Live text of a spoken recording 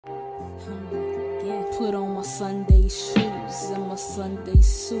I'm back again. Put on my Sunday shoes and my Sunday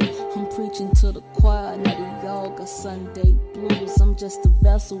suit. I'm preaching to the choir, now they all got Sunday blues. I'm just a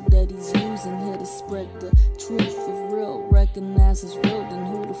vessel that he's using here to spread the truth. If real recognizes real, then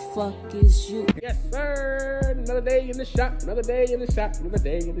who the fuck is you? Yes, sir. Another day in the shop. Another day in the shop. Another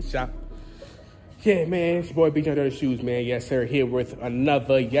day in the shop. Yeah, man. It's your boy BJ Dirty Shoes, man. Yes, sir. Here with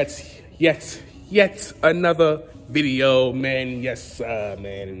another yet another video, man. Yes,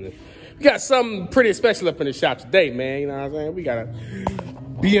 man. And we got something pretty special up in the shop today, man. You know what I'm saying? We got a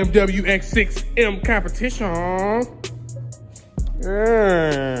BMW X6M competition.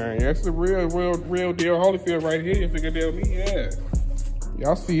 Yeah, that's the real deal Holyfield right here. You figure deal me, yeah.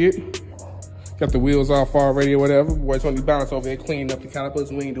 Y'all see it. Got the wheels off already or whatever. Boy Tony Bounce over there cleaning up the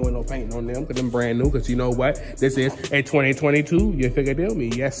calipers. We ain't doing no painting on them because them brand new. Because you know what? This is a 2022. You figure deal me.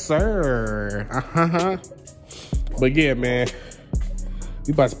 Yes, sir. But yeah, man.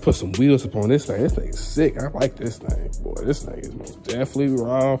 We about to put some wheels up on this thing. This thing is sick. I like this thing. Boy, this thing is most definitely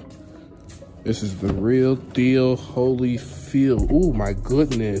raw. This is the real deal Holyfield. Oh my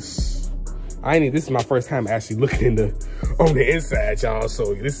goodness. This is my first time actually looking on the inside, y'all.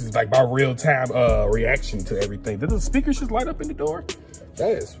 So this is like my real time reaction to everything. Did the speakers just light up in the door?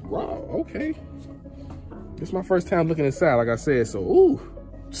 That is raw. Okay. This is my first time looking inside, like I said. So, ooh.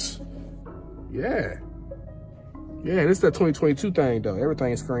 Yeah. Yeah, this is that 2022 thing though.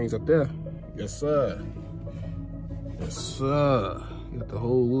 Everything screens up there. Yes, sir. Yes, sir. You got the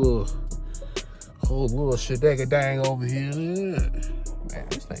whole little shedega dang over here. Yeah. Man,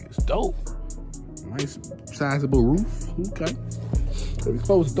 this thing is dope. Nice sizable roof. Okay. Let me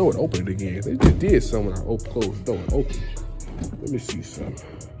close the door and open it again. They just did something when I closed the door and open it. Let me see something.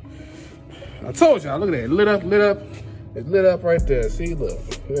 I told y'all, look at that. Lit up. It's lit up right there. See, look.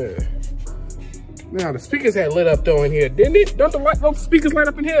 Yeah. Now the speakers had lit up though in here, didn't it? Don't the speakers light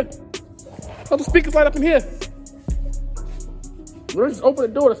up in here? Don't the speakers light up in here? When I just opened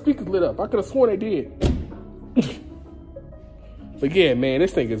the door, the speakers lit up. I could have sworn they did. But yeah, man,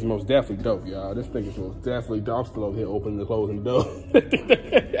 this thing is most definitely dope, y'all. This thing is most definitely dope. I'm still over here opening and closing the door.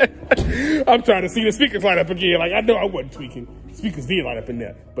 I'm trying to see the speakers light up again. Like, I know I wasn't tweaking. Speakers did light up in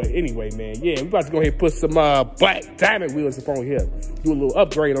there. But anyway, man, yeah, we about to go ahead and put some black diamond wheels up on here. Do a little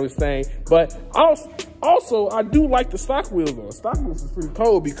upgrade on this thing. But also, I do like the stock wheels on. Stock wheels is pretty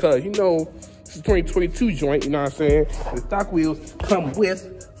cool because, you know, it's a 2022 joint, you know what I'm saying? And the stock wheels come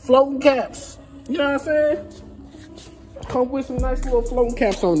with floating caps. You know what I'm saying? Come with some nice little floating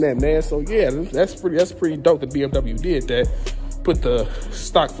caps on that, man. So yeah, that's pretty dope that BMW did that. Put the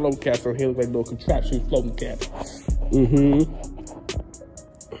stock floating caps on here, look like little contraption floating caps.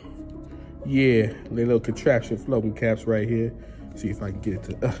 Yeah, little contraption floating caps right here. See if I can get it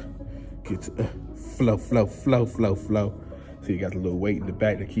to flow. So you got a little weight in the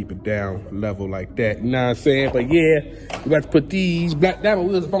back to keep it down level like that. You know what I'm saying? But yeah, we got to put these black diamond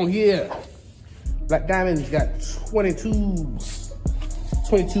wheels up on here. Black Diamond's got 22s.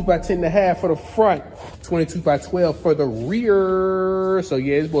 22 by 10.5 for the front. 22 by 12 for the rear. So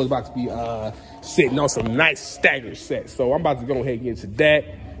yeah, this boy's about to be sitting on some nice stagger sets. So I'm about to go ahead and get into that.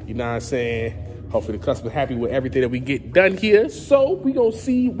 You know what I'm saying? Hopefully the customer's happy with everything that we get done here. So we gonna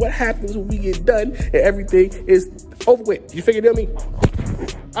see what happens when we get done and everything is over with. You figured out me?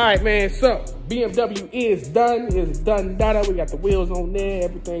 All right, man, so BMW is done. It's done, data. We got the wheels on there,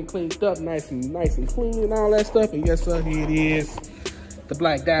 everything cleaned up, nice and clean and all that stuff. And yes, sir, here it is. The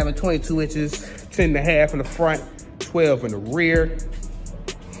Black Diamond, 22 inches, 10.5 in the front, 12 in the rear.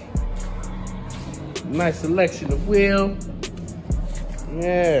 Nice selection of wheel.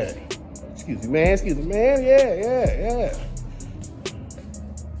 Yeah. Excuse me, man. Yeah.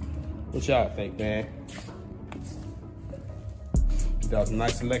 What y'all think, man? That was a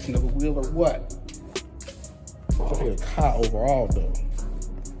nice selection of a wheel or what? I think a car overall though.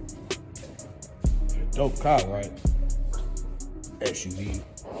 Dope car, right? SUV,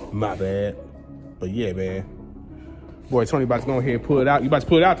 my bad. But yeah, man. Boy, Tony about to go ahead and pull it out. You about to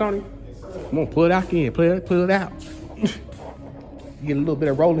pull it out, Tony? Come on, pull it out again. Pull it out. You get a little bit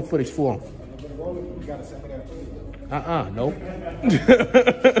of rolling footage for him. No.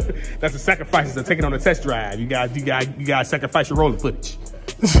 That's the sacrifices of taking on a test drive. You gotta sacrifice your rolling footage.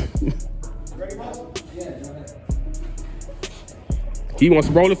 He wants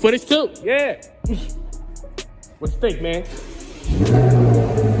some rolling footage too. Yeah. What you think, man?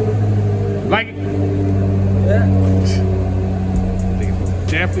 Like it? Yeah. I think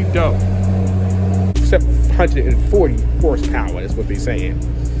it's definitely dope. 740 horsepower is what they're saying.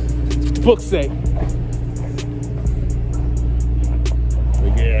 The books say.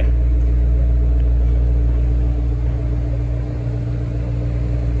 But yeah.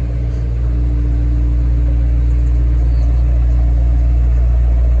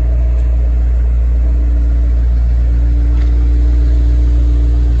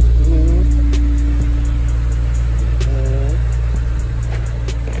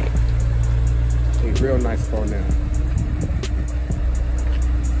 Real nice car now.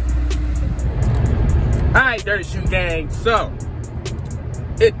 Alright, Dirt Shoe Gang. So,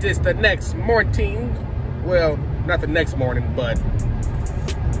 it is the next morning. Well, not the next morning, but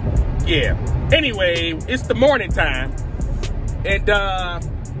yeah. Anyway, it's the morning time. And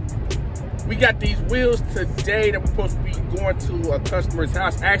we got these wheels today that we're supposed to be going to a customer's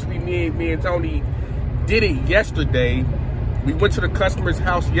house. Actually, me and Tony did it yesterday. We went to the customer's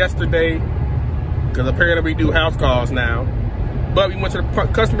house yesterday because apparently we do house calls now. But we went to the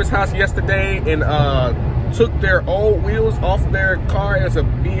customer's house yesterday and took their old wheels off their car. It's a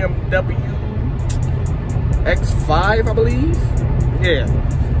BMW X5, I believe. Yeah,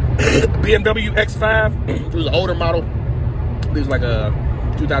 BMW X5. It was an older model. It was like a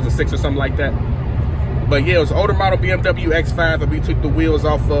 2006 or something like that. But yeah, it was an older model BMW X5 that we took the wheels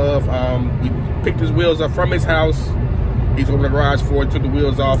off of. We picked his wheels up from his house. He's over the garage for it, took the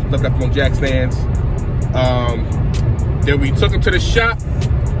wheels off, left them on jack stands. Then we took them to the shop,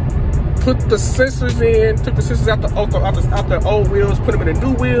 put the sensors in, took the sensors out the old wheels, put them in the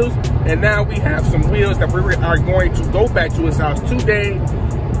new wheels, and now we have some wheels that we are going to go back to his house today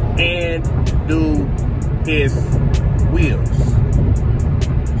and do his wheels.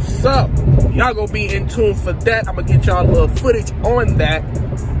 So, y'all gonna be in tune for that. I'm gonna get y'all a little footage on that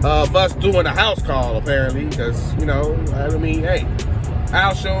of us doing a house call, apparently, because, you know, I mean, hey,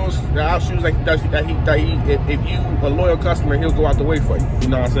 our shoes like if you a loyal customer, he'll go out the way for you. You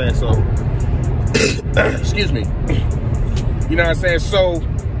know what I'm saying? So, excuse me. You know what I'm saying? So,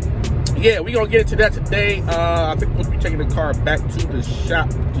 yeah, we gonna get into that today. I think we'll be taking the car back to the shop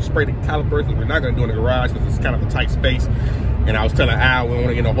to spray the calipers. We're not gonna do it in the garage because it's kind of a tight space. And I was telling Al we don't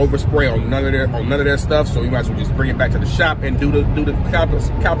want to get no overspray on none of their stuff, so we might as well just bring it back to the shop and do the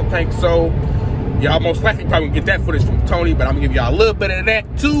caliper paint. So y'all most likely probably gonna get that footage from Tony, but I'm gonna give y'all a little bit of that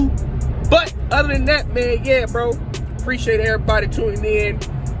too. But other than that, man, yeah, bro, appreciate everybody tuning in,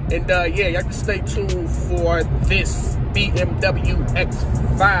 and yeah, y'all can stay tuned for this BMW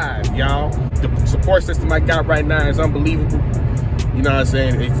X5, y'all. The support system I got right now is unbelievable. You know what I'm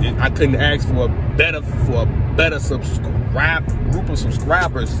saying? I couldn't ask for a better group of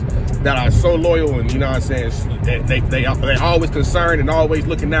subscribers that are so loyal, and you know what I'm saying, they always concerned and always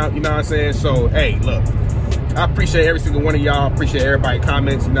looking out. You know what I'm saying? So hey, look, I appreciate every single one of y'all. Appreciate everybody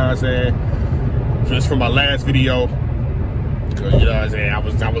comments. You know what I'm saying? Just from my last video, cause you know what I'm saying,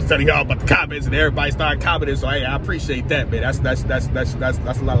 I was telling y'all about the comments and everybody started commenting. So hey, I appreciate that, man. That's a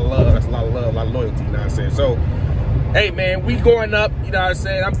lot of love. That's a lot of love, a lot of loyalty. You know what I'm saying? So hey, man, we going up, you know what I'm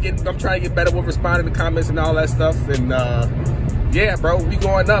saying? I'm trying to get better with responding to comments and all that stuff. And yeah, bro, we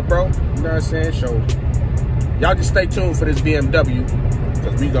going up, bro. You know what I'm saying? So y'all just stay tuned for this BMW,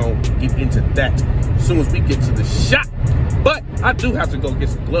 because we gonna get into that as soon as we get to the shop. But I do have to go get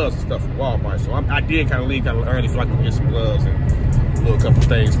some gloves and stuff from Walmart. So I did kind of leave kind of early so I can get some gloves and a little couple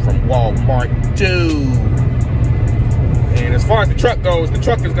things from Walmart too. And as far as the truck goes, the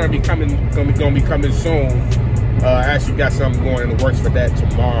truck is gonna be coming soon. I actually got something going in the works for that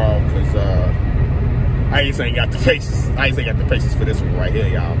tomorrow, because I ain't saying got the patience. I ain't saying got the patience for this one right here,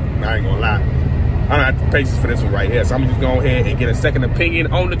 y'all. I ain't gonna lie. I don't have the patience for this one right here. So I'm just gonna go ahead and get a second opinion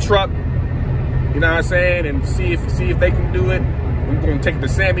on the truck. You know what I'm saying? And see if they can do it. I'm gonna take it to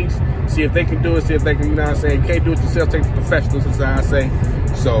Sammy's, see if they can do it, see if they can, you know what I'm saying? Can't do it yourself, take it to professionals, as I say.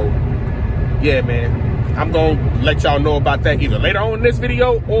 So yeah, man, I'm gonna let y'all know about that either later on in this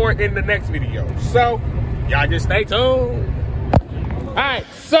video or in the next video. So y'all just stay tuned. All right,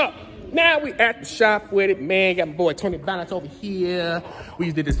 so now we at the shop with it, man. Got my boy Tony Balance over here. We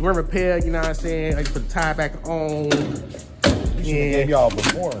just did this rim repair, you know what I'm saying? I just put the tire back on. We should have gave y'all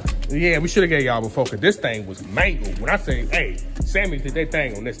before. Yeah, we should have gave y'all before, because this thing was mangled. When I say, hey, Sammy's did their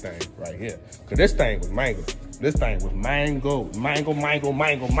thing on this thing right here. Because this thing was mangled. This thing was mangled. Mangled.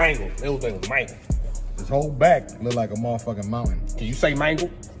 Everything was mangled. This whole back looked like a motherfucking mountain. Can you say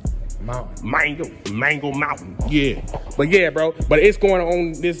mangled? Mountain. Mango Mountain. Yeah. But yeah, bro. But it's going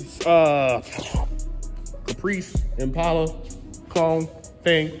on this Caprice Impala clone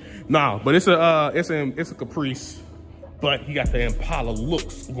thing. Nah, but it's a Caprice, but he got the Impala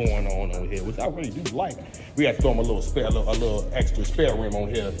looks going on over here, which I really do like. We had to throw him a little extra spare rim on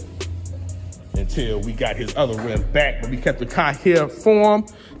here until we got his other rim back. But we kept the car here for him.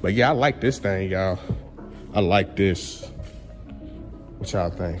 But yeah, I like this thing, y'all. I like this. What y'all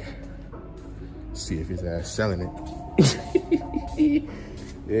think? See if his ass selling it.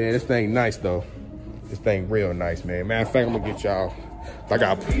 Yeah, this thing nice though. This thing real nice, man. Matter of fact, I'm gonna get y'all. I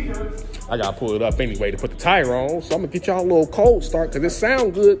gotta pull it up anyway to put the tire on. So I'm gonna get y'all a little cold start, because it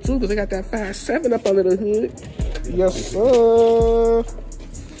sound good too, because they got that 5.7 up under the hood. Yes, sir.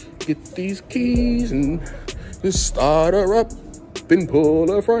 Get these keys and just start her up and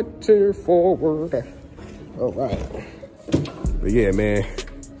pull her front tire forward. All right. But yeah, man,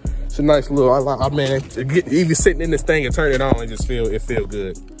 it's a nice little, man, even sitting in this thing and turn it on, it feel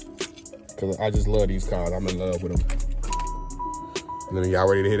good. Cause I just love these cars. I'm in love with them. And then y'all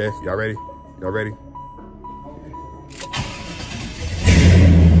ready to hear that? Y'all ready? Y'all ready?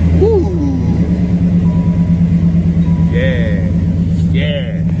 Woo! Yeah.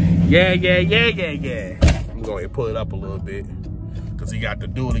 I'm going to pull it up a little bit because he got the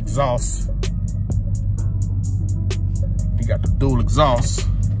dual exhaust. He got the dual exhaust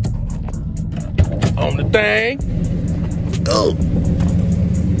on the thing. Oh,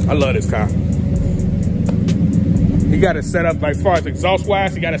 I love this car. He got it set up, like, as far as exhaust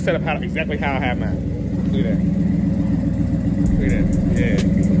wise, he got it set up exactly how I have mine. Look at that. Look at that. Yeah.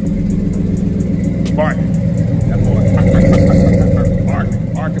 Barking. That boy.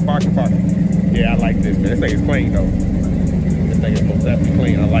 Barking. Yeah, I like this, man. This thing is clean, though. This thing is most definitely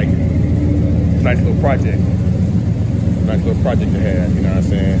clean. I like it. Nice little project. Nice little project to have, you know what I'm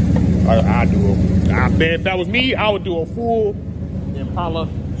saying? I bet if that was me, I would do a full Impala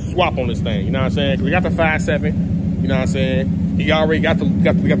swap on this thing, you know what I'm saying? Because we got the 5.7, you know what I'm saying? He already got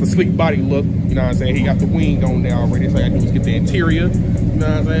the sleek body look, you know what I'm saying? He got the wing on there already. So all I do is get the interior, you know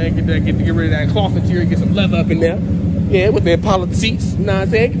what I'm saying? Get rid of that cloth interior, get some leather up in there. Yeah, with the Impala seats, you know what I'm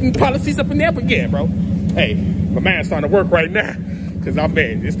saying? Get the Impala seats up in there, but yeah, bro. Hey, my man's starting to work right now. Cause I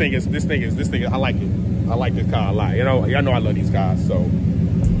bet this thing is, I like it. I like this car a lot. You know, y'all know I love these cars, so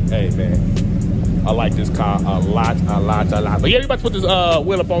hey man. I like this car a lot. But yeah, we about to put this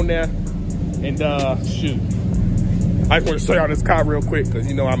wheel up on there and shoot. I just want to show y'all this car real quick because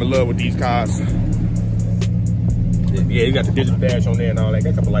you know I'm in love with these cars. Yeah, you got the digital dash on there and all that.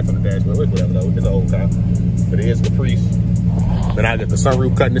 Got a couple lights on the dash, but whatever though. It's an old car. But it is Caprice. Then I got the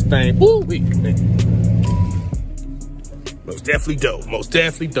sunroof cutting this thing. Woo-wee. Most definitely dope. Most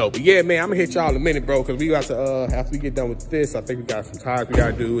definitely dope. But yeah, man, I'm gonna hit y'all in a minute, bro, because we got to after we get done with this, I think we got some tires we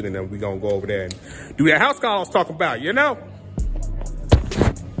gotta do, and then we gonna go over there and do that house call I was talking about, you know?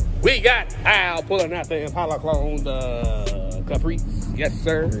 We got Al pulling out the Impala clone, the Caprice. Yes,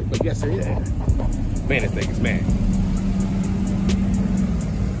 sir. But yes, sir, yeah. Man, this thing is mad.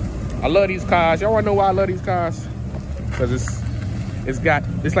 I love these cars. Y'all wanna know why I love these cars? Because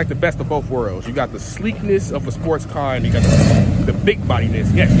it's like the best of both worlds. You got the sleekness of a sports car and you got the big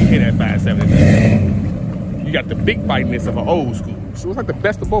bodiness. Yes, you hear that 5.7. You got the big bodiness of an old school. So it's like the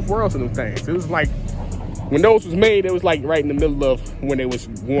best of both worlds in them things. It was like, when those was made, it was like right in the middle of when they was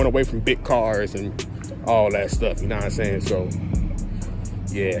going away from big cars and all that stuff, you know what I'm saying? So,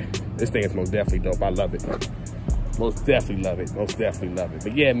 yeah, this thing is most definitely dope. I love it. Most definitely love it. Most definitely love it.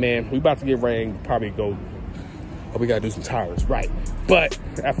 But yeah, man, we about to get ready, probably go. Oh, we gotta do some tires, right? But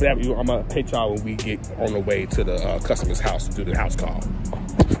after that, I'm gonna hit y'all when we get on the way to the customer's house to do the house call.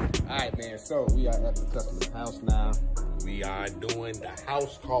 All right, man. So we are at the customer's house now. We are doing the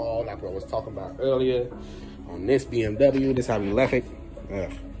house call, like I was talking about earlier, on this BMW. This is how we left it.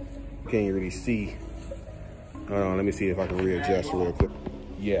 Can't really see. Hold on, let me see if I can readjust real quick.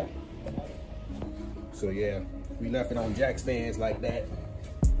 Yeah. So yeah, we left it on jack stands like that.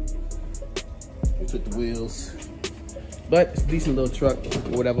 We took the wheels. But it's a decent little truck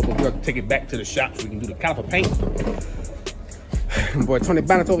or whatever, but we're gonna take it back to the shop so we can do the caliper paint. Boy, Tony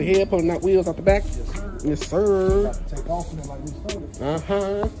Bonnet over here pulling out wheels out the back. Yes, sir. Got to take off in it like we started.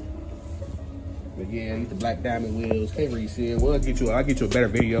 Uh-huh. But yeah, these the black diamond wheels. Can't really see it. Well, I'll get you a better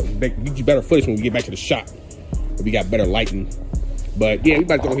video, get you better footage when we get back to the shop. We got better lighting. But yeah, we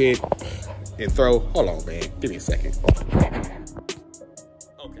about to go ahead and throw, hold on, man. Give me a second.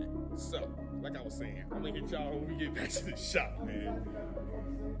 Okay, so, like I was saying, I'm gonna hit y'all when we get back to the shop, man.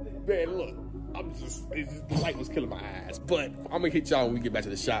 Man, look, the light was killing my eyes. But I'm gonna hit y'all when we get back to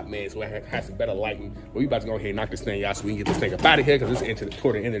the shop, man, so I have some better lighting. But we about to go ahead and knock this thing out so we can get this thing up out of here, because it's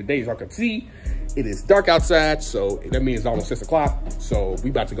toward the end of the day. As y'all can see, it is dark outside, so that means it's almost 6 o'clock. So we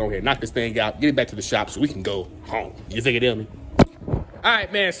about to go ahead and knock this thing out, get it back to the shop so we can go home. You think it is me? All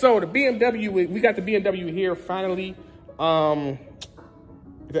right, man, so the BMW, we got the BMW here finally.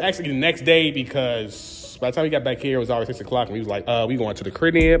 It's actually the next day, because by the time we got back here, it was already 6 o'clock, and we was like, we going to the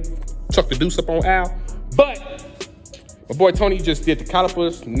crib, chuck the deuce up on Al. But my boy Tony just did the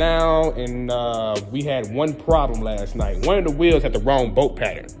calipers now, and we had one problem last night. One of the wheels had the wrong bolt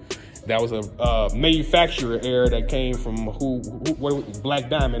pattern. That was a manufacturer error that came from Black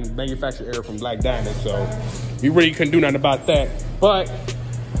Diamond, manufacturer error from Black Diamond. So we really couldn't do nothing about that. But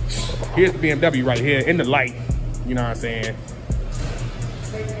here's the BMW right here in the light. You know what I'm saying?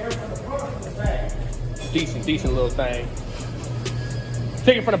 Decent little thing.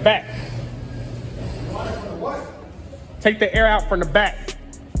 Take it from the back. What? Take the air out from the back.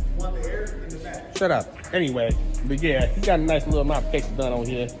 Want the air in the back? Shut up. Anyway, but yeah, he got a nice little modification done on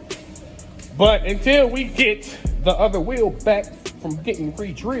here. But until we get the other wheel back from getting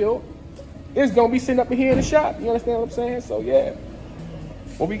re-drilled, it's gonna be sitting up in here in the shop. You understand what I'm saying? So yeah.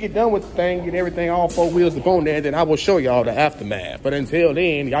 When we get done with the thing, get everything, all 4 wheels up on there, then I will show y'all the aftermath. But until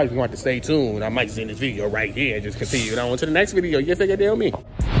then, y'all just want to stay tuned. I might send this video right here and just continue it on to the next video. You figure deal me.